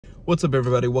What's up,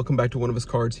 everybody? Welcome back to One of Us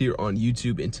Cards here on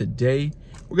YouTube, and today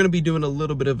we're going to be doing a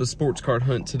little bit of a sports card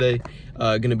hunt today.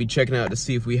 Going to be checking out to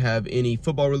see if we have any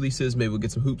football releases. Maybe we'll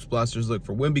get some Hoops Blasters, look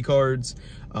for Wemby cards.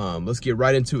 Let's get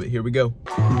right into it. Here we go.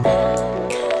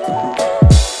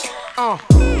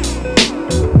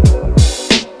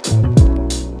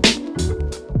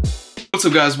 What's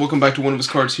up, guys? Welcome back to One of Us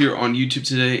Cards here on YouTube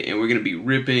today, and we're going to be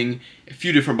ripping a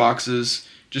few different boxes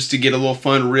just to get a little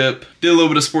fun rip. Did a little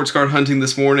bit of sports card hunting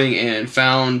this morning and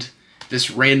found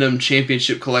this random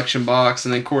championship collection box,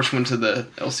 and then of course went to the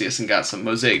LCS and got some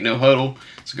Mosaic No Huddle.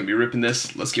 So I'm gonna be ripping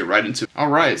this. Let's get right into it.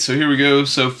 Alright, so here we go.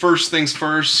 So first things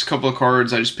first, a couple of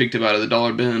cards I just picked up out of the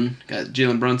dollar bin. Got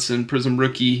Jalen Brunson, Prism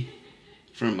Rookie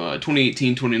from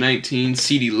 2018-2019.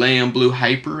 CeeDee Lamb, Blue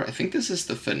Hyper. I think this is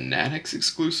the Fanatics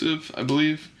exclusive, I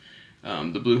believe.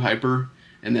 The Blue Hyper.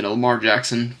 And then a Lamar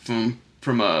Jackson from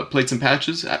Plates and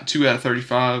Patches at 2 out of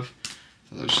 35.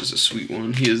 That was just a sweet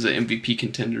one. He is an MVP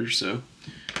contender, so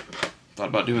thought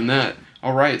about doing that.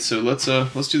 All right, so let's do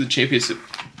the championship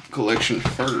collection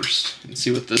first and see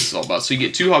what this is all about. So you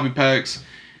get 2 hobby packs,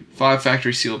 5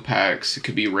 factory sealed packs. It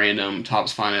could be random,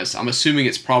 Topps Finest. I'm assuming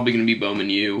it's probably going to be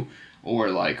Bowman U or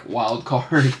like wild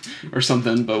card or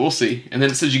something, but we'll see. And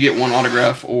then it says you get 1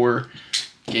 autograph or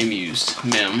game used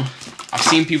mem. I've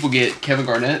seen people get Kevin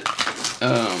Garnett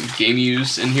game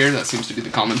used in here. That seems to be the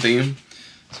common theme.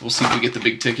 So we'll see if we get the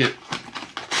big ticket.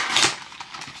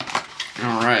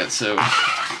 Alright, so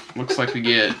looks like we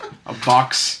get a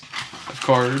box of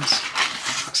cards.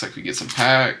 Looks like we get some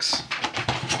packs.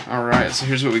 Alright, so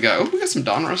here's what we got. Oh, we got some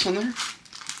Donruss on there.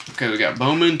 Okay, we got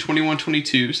Bowman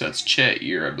 21-22, so that's Chet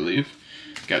year, I believe.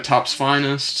 We got Topps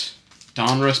Finest,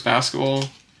 Donruss basketball.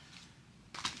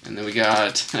 And then we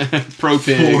got Pro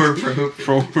Pig.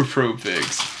 4 Pro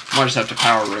Pigs. Might just have to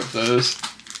power rip those.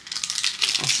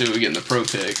 Let's see what we get in the Pro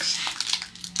Picks.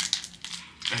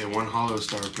 Hey, 1 Hollow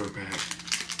Star Pro Pack.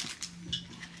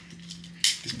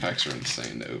 These packs are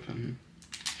insane to open.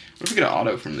 What if we get an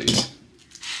auto from these?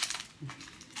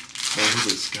 I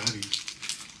hope it's Scotty.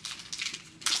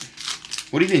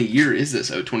 What even year is this?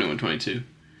 Oh, 21-22.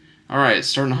 Alright,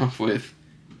 starting off with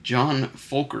John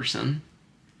Fulkerson.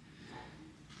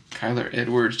 Kyler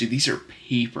Edwards. Dude, these are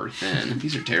paper thin.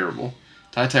 These are terrible.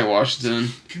 Ty Washington.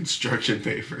 Construction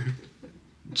paper.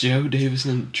 Joe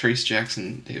Davison, Trace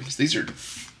Jackson Davis. These are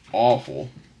awful.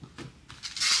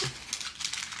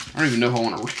 I don't even know if I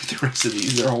want to read the rest of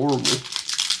these. They're horrible.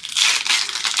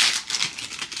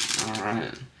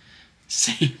 Alright.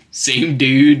 Same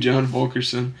dude, John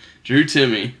Fulkerson. Drew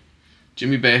Timme.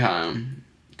 Jimmy Boeheim.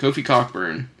 Kofi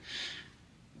Cockburn.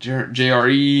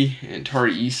 JRE and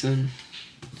Tari Eason.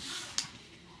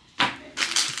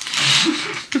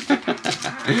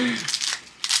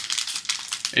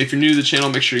 If you're new to the channel,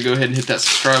 make sure you go ahead and hit that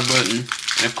subscribe button.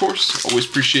 And of course, always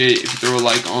appreciate it if you throw a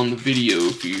like on the video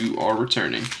if you are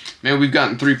returning. Man, we've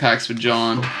gotten 3 packs with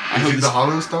John. I hope the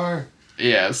Hollow Star?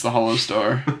 Yeah, it's the Hollow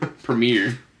Star.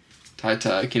 Premier.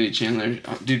 Ty, Kenny Chandler.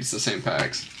 Oh, dude, it's the same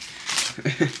packs.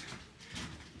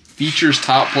 Features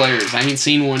top players. I ain't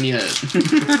seen one yet.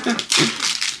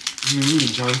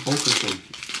 John Fulkerson.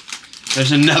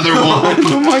 There's another one.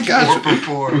 Oh my gosh. 4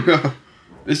 for 4.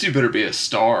 This dude better be a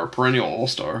star, perennial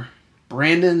all-star.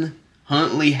 Brandon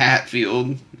Huntley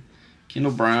Hatfield,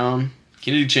 Kendall Brown,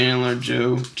 Kennedy Chandler,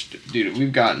 Joe. Dude,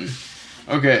 we've gotten.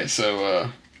 Okay, so,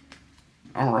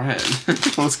 alright.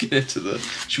 Let's get into the.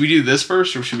 Should we do this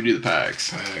first or should we do the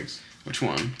packs? Packs. Which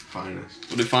one? Finest.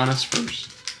 We'll do Finest first.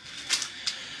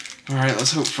 Alright,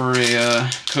 let's hope for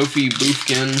a Kobe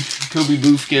Boofkin.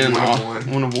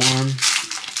 1 of 1.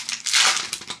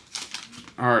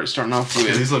 Alright, starting off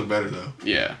with... These look better, though.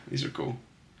 Yeah, these are cool.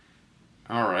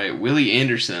 Alright, Willie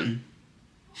Anderson.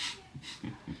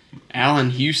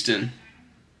 Allen Houston.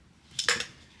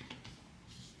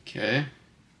 Okay.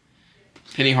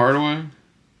 Penny Hardaway.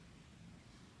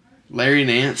 Larry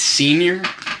Nance Sr.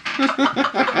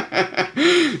 I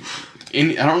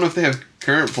don't know if they have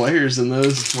current players in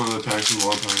those. It's one of the packs in a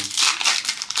long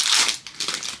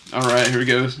time. Alright, here we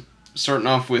go. Starting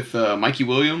off with Mikey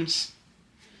Williams.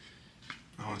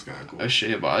 Oh, it's kind of cool.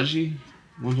 Shea Abaji,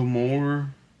 Wendell Moore,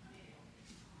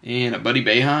 and a Buddy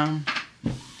Boeheim.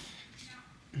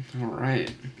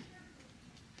 Alright.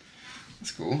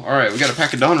 That's cool. Alright, we got a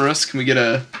pack of Donruss. Can we get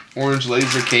a orange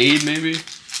laser Cade, maybe?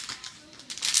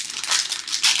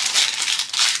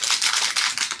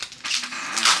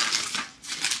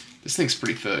 This thing's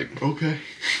pretty thick. Okay.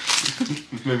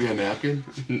 Maybe a napkin?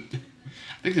 I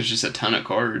think there's just a ton of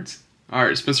cards.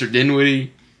 Alright, Spencer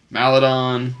Dinwiddie,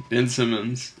 Maladon, Ben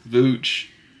Simmons, Vooch,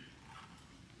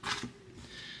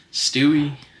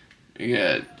 Stewie. We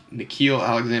got Nikhil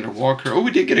Alexander-Walker. Oh,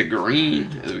 we did get a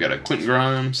green. We got a Quentin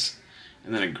Grimes.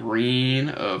 And then a green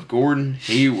of Gordon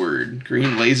Hayward.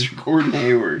 Green laser Gordon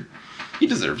Hayward. He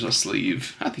deserves a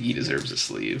sleeve. I think he deserves a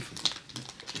sleeve.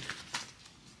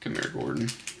 Come here, Gordon.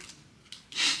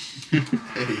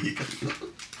 Hey.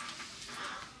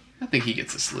 I think he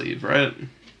gets a sleeve, right?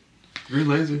 Green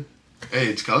laser. Hey,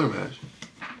 it's color match.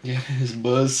 Yeah, it's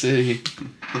Buzz City.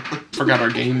 Forgot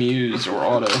our game used or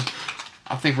auto.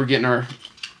 I think we're getting our...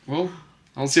 Well,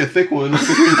 I don't see a thick one.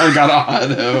 I got a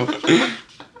auto.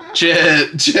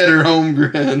 Cheddar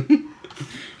Holmgren.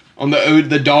 On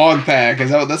the dog pack.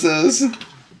 Is that what that says?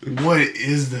 What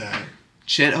is that?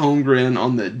 Chet Holmgren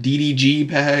on the DDG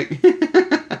pack.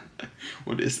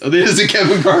 What is... Oh, this is a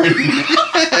Kevin Garnett.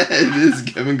 This is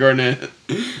Kevin Garnett.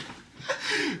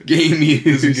 Game used.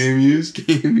 Is it game used?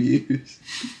 Game used.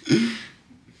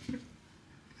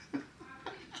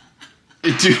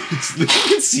 Dude, you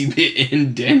can see the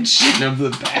indentation of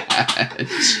the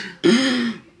patch.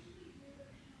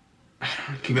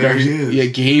 There he is. Yeah,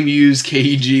 game used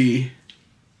KG.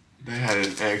 They had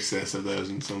an excess of those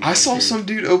in some. I saw some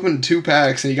dude open 2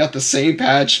 packs and he got the same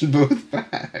patch in both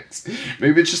packs.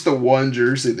 Maybe it's just the one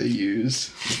jersey they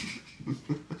used.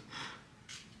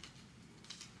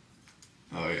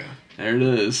 Oh yeah. There it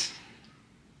is.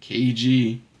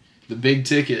 KG. The big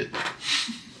ticket.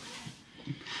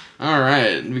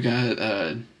 Alright, we got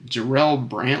Jarrell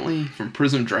Brantley from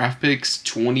Prism Draft Picks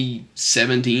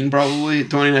 2017 probably,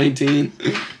 2019.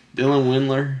 Dylan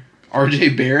Windler.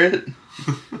 RJ Barrett.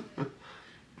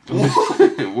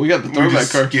 We got the throwback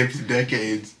card. Skipped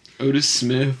decades. Otis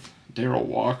Smith, Darrell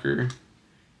Walker,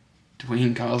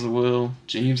 Dwayne Coswell,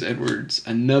 James Edwards,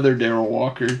 another Darrell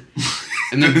Walker,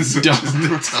 and then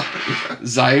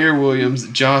Zaire Williams,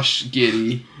 Josh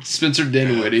Giddey, Spencer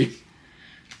Dinwiddie.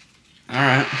 All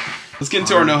right, let's get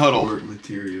into our no huddle.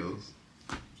 Materials.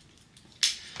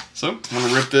 So I'm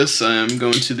gonna rip this. I'm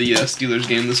going to the Steelers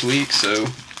game this week, so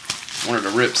wanted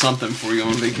to rip something before we go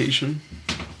on vacation.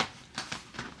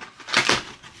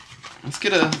 Let's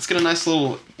get a nice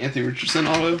little Anthony Richardson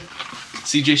auto.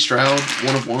 CJ Stroud,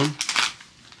 1 of 1.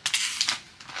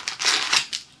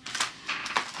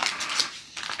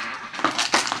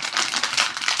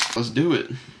 Let's do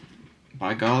it.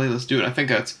 By golly, let's do it. I think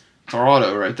that's our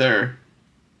auto right there.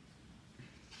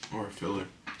 Or a filler.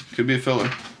 Could be a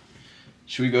filler.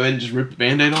 Should we go ahead and just rip the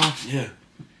Band-Aid off? Yeah.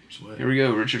 Here we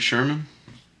go. Richard Sherman.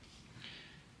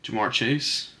 Jamar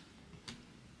Chase.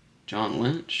 John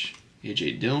Lynch.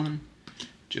 A.J. Dillon.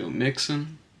 Joe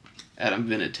Mixon. Adam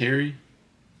Vinatieri.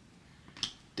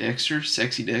 Dexter.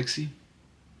 Sexy Dexy.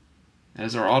 That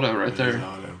is our auto right there.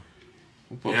 Auto.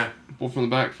 We'll pull from the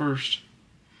back first.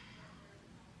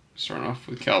 Starting off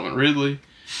with Calvin Ridley.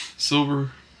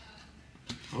 Silver.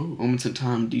 Oh. Moments in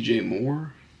Time, DJ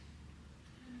Moore.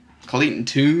 Clayton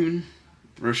Tune.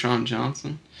 Roshan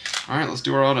Johnson. Alright, let's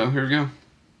do our auto. Here we go.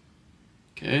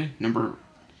 Okay, number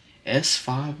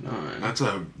S59. That's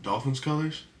Dolphins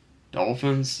colors?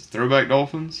 Dolphins. Throwback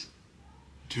Dolphins.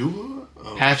 Tua?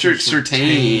 Oh, Patrick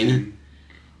Surtain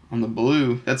on the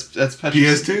blue. That's Patrick.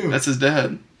 PS2. That's his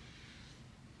dad.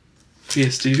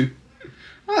 PS2.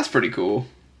 Oh, that's pretty cool.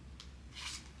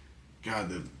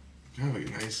 God, kind of a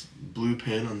nice blue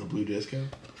pen on the blue disco.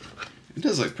 It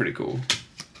does look pretty cool.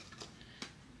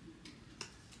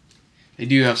 They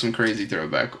do have some crazy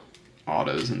throwback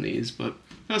autos in these, but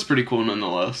that's pretty cool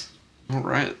nonetheless. All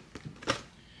right.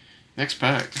 Next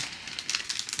pack.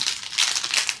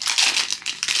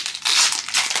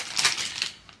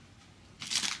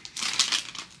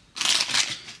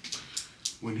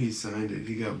 When he signed it,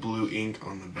 he got blue ink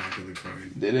on the back of the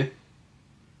card. Did he?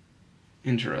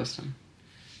 Interesting.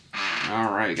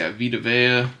 All right, got Vita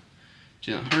Vea,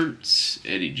 Jalen Hurts,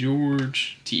 Eddie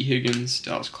George, T. Higgins,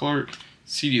 Dallas Clark,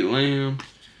 CeeDee Lamb,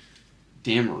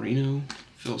 Dan Marino,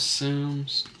 Phil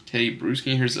Simms, Teddy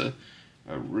Bruschi. Here's a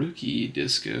rookie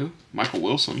disco. Michael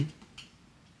Wilson.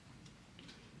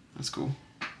 That's cool.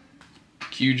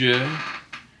 QJ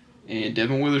and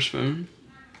Devin Witherspoon,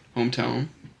 hometown.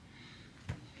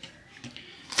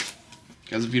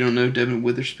 Guys, if you don't know, Devin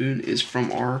Witherspoon is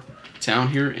from our town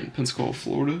here in Pensacola,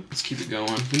 Florida. Let's keep it going.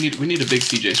 We need a big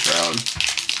CJ Stroud.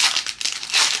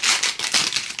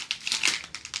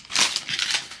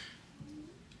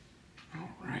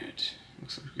 All right.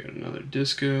 Looks like we got another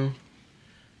disco.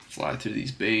 Fly through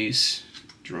these base.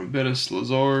 Jerome Bettis,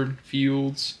 Lazard,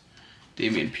 Fields,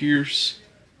 Damian Pierce,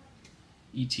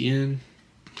 ETN,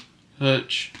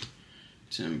 Hutch,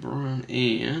 Tim Brown,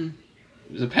 and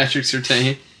there's a Patrick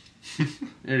Surtain.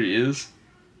 There he is.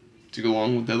 To go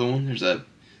along with the other one, there's the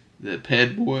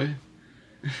Ped boy.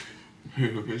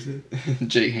 Who is it?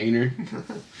 Jake Hayner.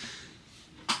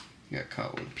 Got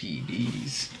caught with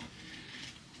PDs.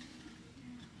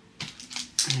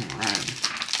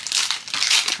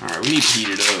 Alright, we need to heat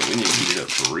it up. We need to heat it up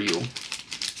for real.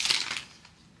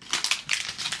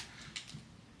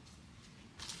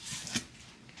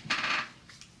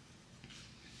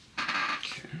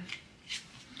 Okay.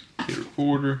 Hit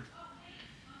recorder.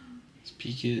 Let's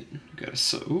peek it. Got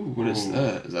a ooh, what is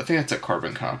that? I think that's a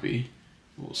carbon copy.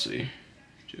 We'll see.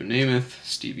 Joe Namath,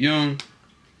 Steve Young.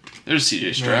 There's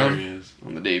CJ Stroud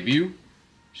on the debut.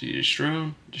 CJ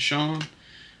Stroud, Deshaun,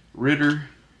 Ritter,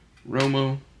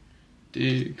 Romo,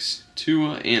 Diggs,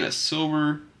 Tua, and a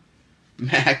silver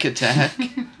Mac attack.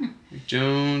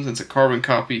 Jones, that's a carbon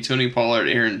copy. Tony Pollard,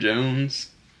 Aaron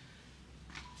Jones.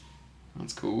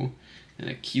 That's cool. And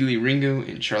a Keely Ringo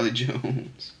and Charlie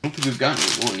Jones. I don't think we've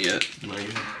gotten one yet. Not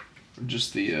yet. Or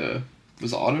just the,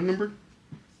 was the auto numbered?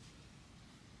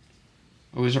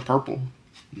 Oh, these are purple.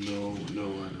 No, I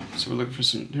don't. So we're looking for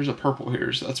some, there's a purple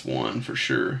here, so that's one for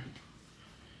sure.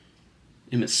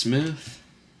 Emmitt Smith,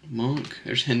 Monk,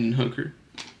 there's Hendon Hooker.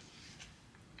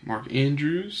 Mark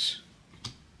Andrews,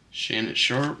 Shannon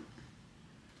Sharp,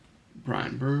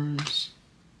 Brian Burns,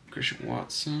 Christian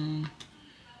Watson,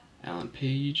 Alan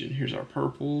Page, and here's our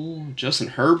purple. Justin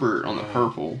Herbert on the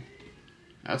purple.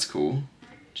 That's cool.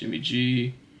 Jimmy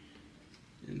G,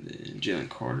 and then Jalen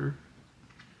Carter.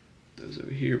 Those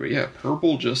over here. But yeah,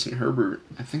 purple Justin Herbert.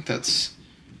 I think that's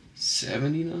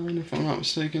 79 if I'm not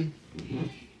mistaken.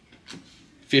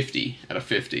 50 out of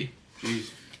 50. Jeez.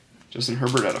 Justin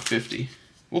Herbert out of 50.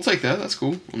 We'll take that. That's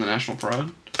cool. On the National Pride.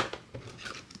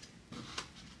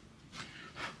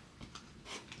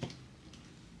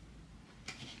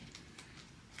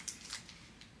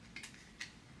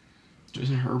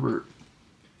 Justin Herbert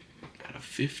out of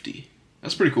 50.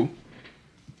 That's pretty cool.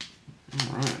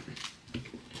 All right.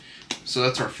 So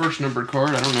that's our first numbered card.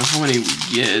 I don't know how many we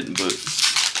get, but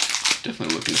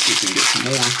definitely looking to see if we can get some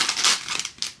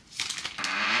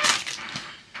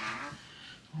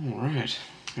more. All right.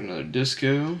 Another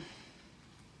disco.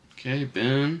 Okay,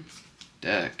 Ben,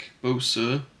 Dak,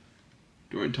 Bosa,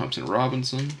 Dorian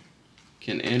Thompson-Robinson,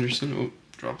 Ken Anderson. Oh,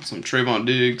 dropping some Trayvon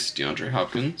Diggs, DeAndre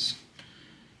Hopkins,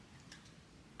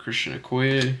 Christian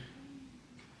Okoye,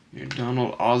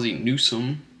 Donald Ozzie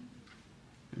Newsome,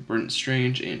 and Brenton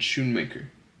Strange and Schoonmaker.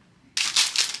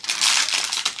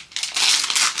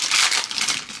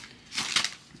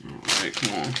 All right,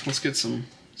 come on. Let's get some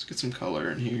color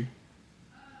in here.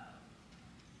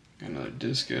 Got another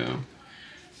disco.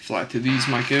 Fly to these: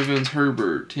 Mike Evans,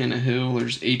 Herbert, Tannehill.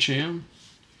 There's H.M.,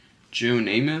 Joe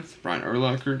Namath, Brian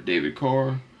Urlacher, David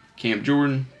Carr, Cam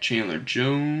Jordan, Chandler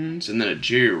Jones, and then a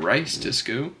Jerry Rice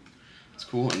disco. That's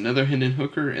cool. Another Hendon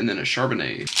Hooker, and then a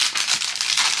Charbonnet.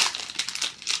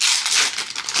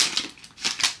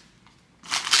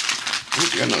 Oh,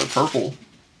 we got another purple.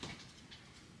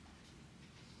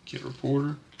 Kid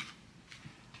Reporter.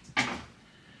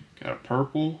 Got a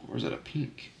purple, or is that a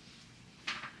pink?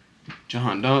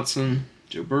 Jahan Dotson,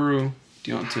 Joe Burrow,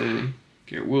 Deontay,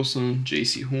 Garrett Wilson,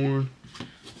 J.C. Horn.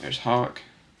 There's Hawk.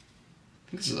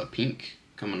 I think this is a pink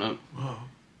coming up. Wow.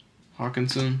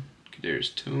 Hawkinson,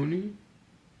 Kadarius Toney.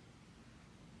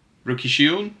 Rookie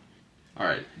shield. All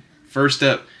right. First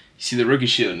up, you see the rookie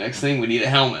shield. Next thing, we need a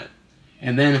helmet.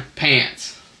 And then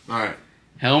pants. All right.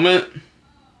 Helmet.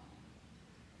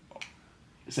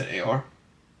 Is that AR?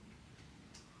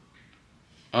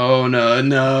 Oh,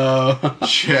 no.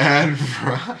 Chad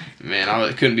Fry. Man,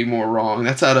 I couldn't be more wrong.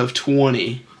 That's out of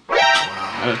 20. Wow.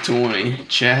 Out of 20.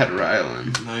 Chad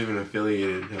Ryland. Not even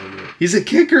affiliated helmet. He's a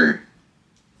kicker.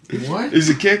 What? He's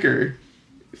a kicker.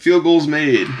 Field goals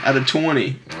made out of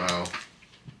 20. Wow.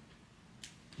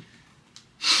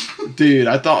 Dude,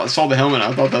 I saw the helmet.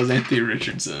 I thought that was Anthony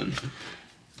Richardson.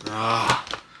 Ah.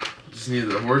 Just needed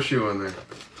the horseshoe on there.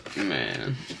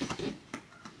 Man.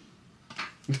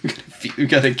 We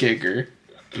got a kicker.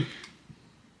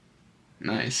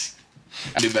 Nice.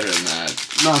 I do better than that.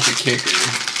 Not the kicker.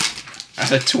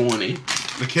 Out of 20.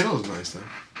 The Kittle's nice, though.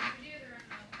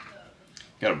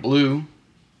 Got a blue.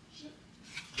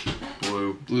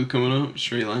 Blue coming up.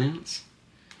 Trey Lance.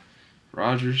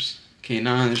 Rodgers.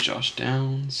 K9. There's Josh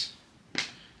Downs.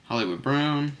 Hollywood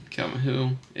Brown. Calvin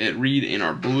Hill. Ed Reed in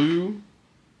our blue.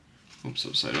 Oops,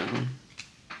 upside down.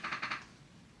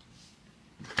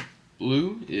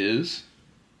 Blue is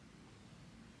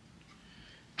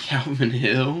Calvin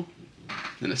Hill.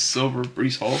 Then a silver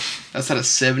Breece Hall. That's out of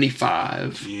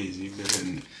 75. Jeez, you've been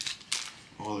hitting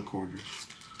all the quarters.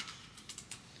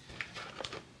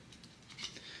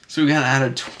 So we got out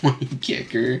of 20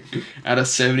 kicker. Out of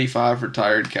 75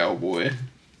 retired Cowboy.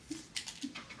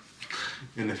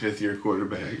 And a fifth-year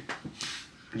quarterback.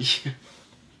 Yeah.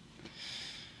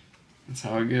 That's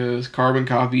how it goes. Carbon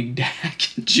copy, Dak,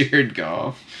 Jared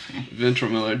Goff, Ventrell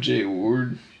Miller, Jay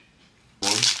Ward.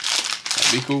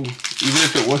 That'd be cool. Even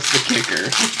if it was the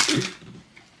kicker.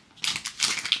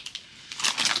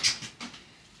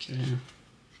 Okay.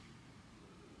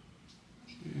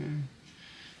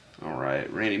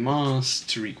 Alright, Randy Moss,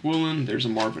 Tariq Woolen. There's a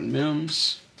Marvin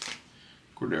Mims,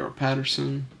 Cordero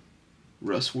Patterson,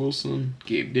 Russ Wilson,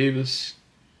 Gabe Davis,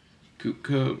 Coop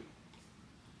Cup.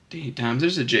 Dang, times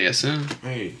there's a JSN.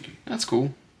 Hey. That's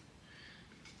cool.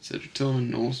 Cedric Tillman,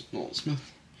 Noel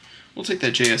Smith. We'll take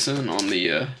that JSN on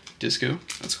the disco.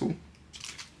 That's cool.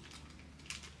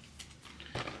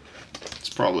 It's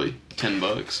probably $10.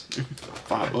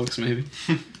 $5 maybe.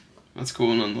 That's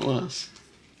cool nonetheless.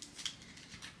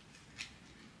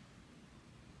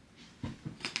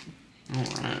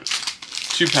 Alright.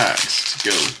 2 packs to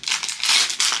go.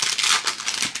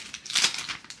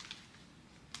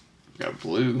 Got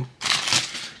blue.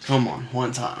 Come on,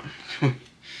 one time. Can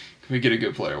we get a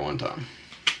good player one time?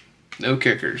 No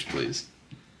kickers, please.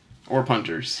 Or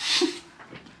punters.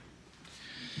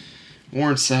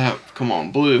 Warren Sapp. Come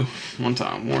on, blue. One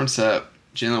time. Warren Sapp.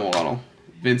 Jalen Waddle.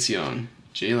 Vince Young.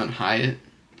 Jalen Hyatt.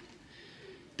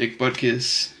 Dick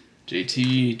Butkus.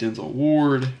 JT. Denzel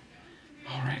Ward.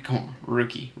 Alright, come on.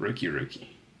 Rookie.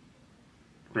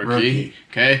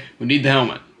 Okay, we need the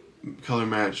helmet. Color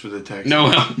match with the text. No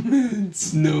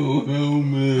helmet. No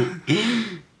helmet.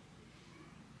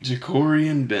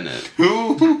 Jacorian Bennett.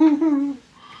 Who?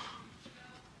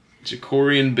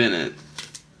 Jacorian Bennett.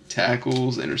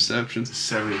 Tackles, interceptions.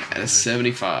 75. At a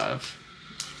 75.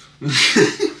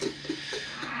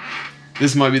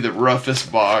 This might be the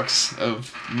roughest box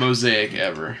of Mosaic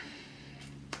ever.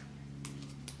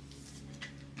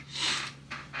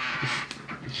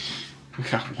 We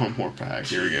got one more pack.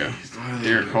 Here we go.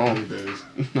 Derek Hall. I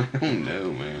don't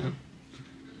know, man.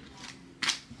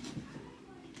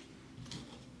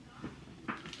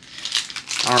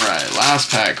 Alright,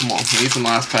 last pack. Come on. We need some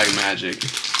last pack magic.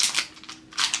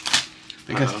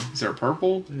 Is there a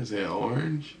purple? Is it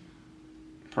orange?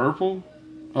 Purple?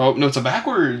 Oh, no, it's a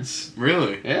backwards.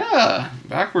 Really? Yeah.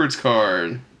 Backwards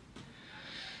card.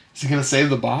 Is it going to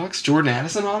save the box? Jordan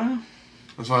Addison auto?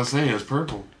 That's what I was saying. It's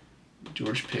purple.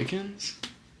 George Pickens,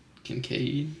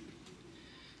 Kincaid,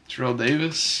 Terrell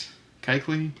Davis,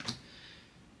 Kuechly,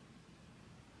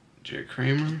 Jared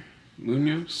Kramer,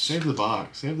 Munoz. Save the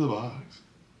box. Save the box.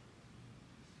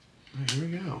 Right, here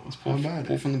we go. Let's pull from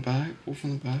the back. Pull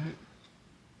from the back.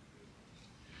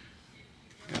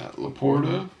 Got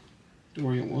Laporta,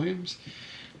 Dorian Williams.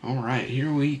 All right,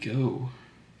 here we go.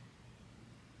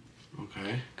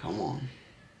 Okay. Come on.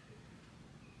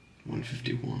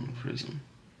 151 Prism.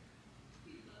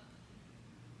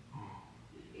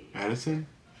 Addison?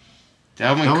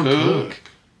 Dalvin Cook.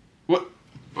 What?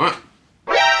 What?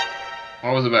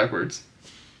 Why was it backwards?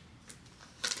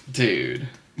 Dude.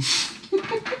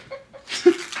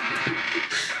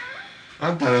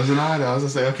 I thought it was an auto. I was going to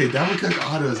say, okay, Dalvin Cook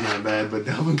auto is not bad, but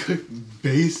Dalvin Cook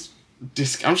base... I'm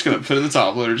just going to put it in the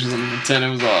top loader just to pretend it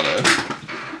was auto.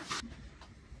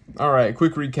 Alright,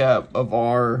 quick recap of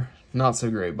our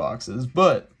not-so-great boxes,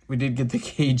 but we did get the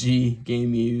KG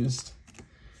game used.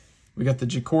 We got the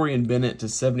Jacorian Bennett to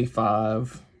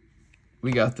 75.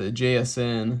 We got the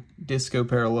JSN Disco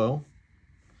Parallel.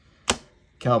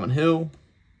 Calvin Hill,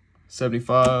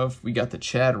 75. We got the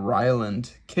Chad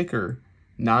Ryland Kicker,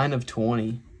 9 of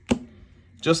 20.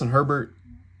 Justin Herbert,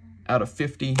 out of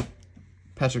 50.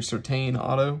 Patrick Surtain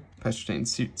Auto, Patrick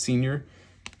Surtain Sr.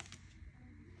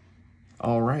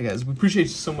 All right, guys. We appreciate you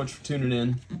so much for tuning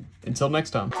in. Until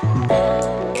next time.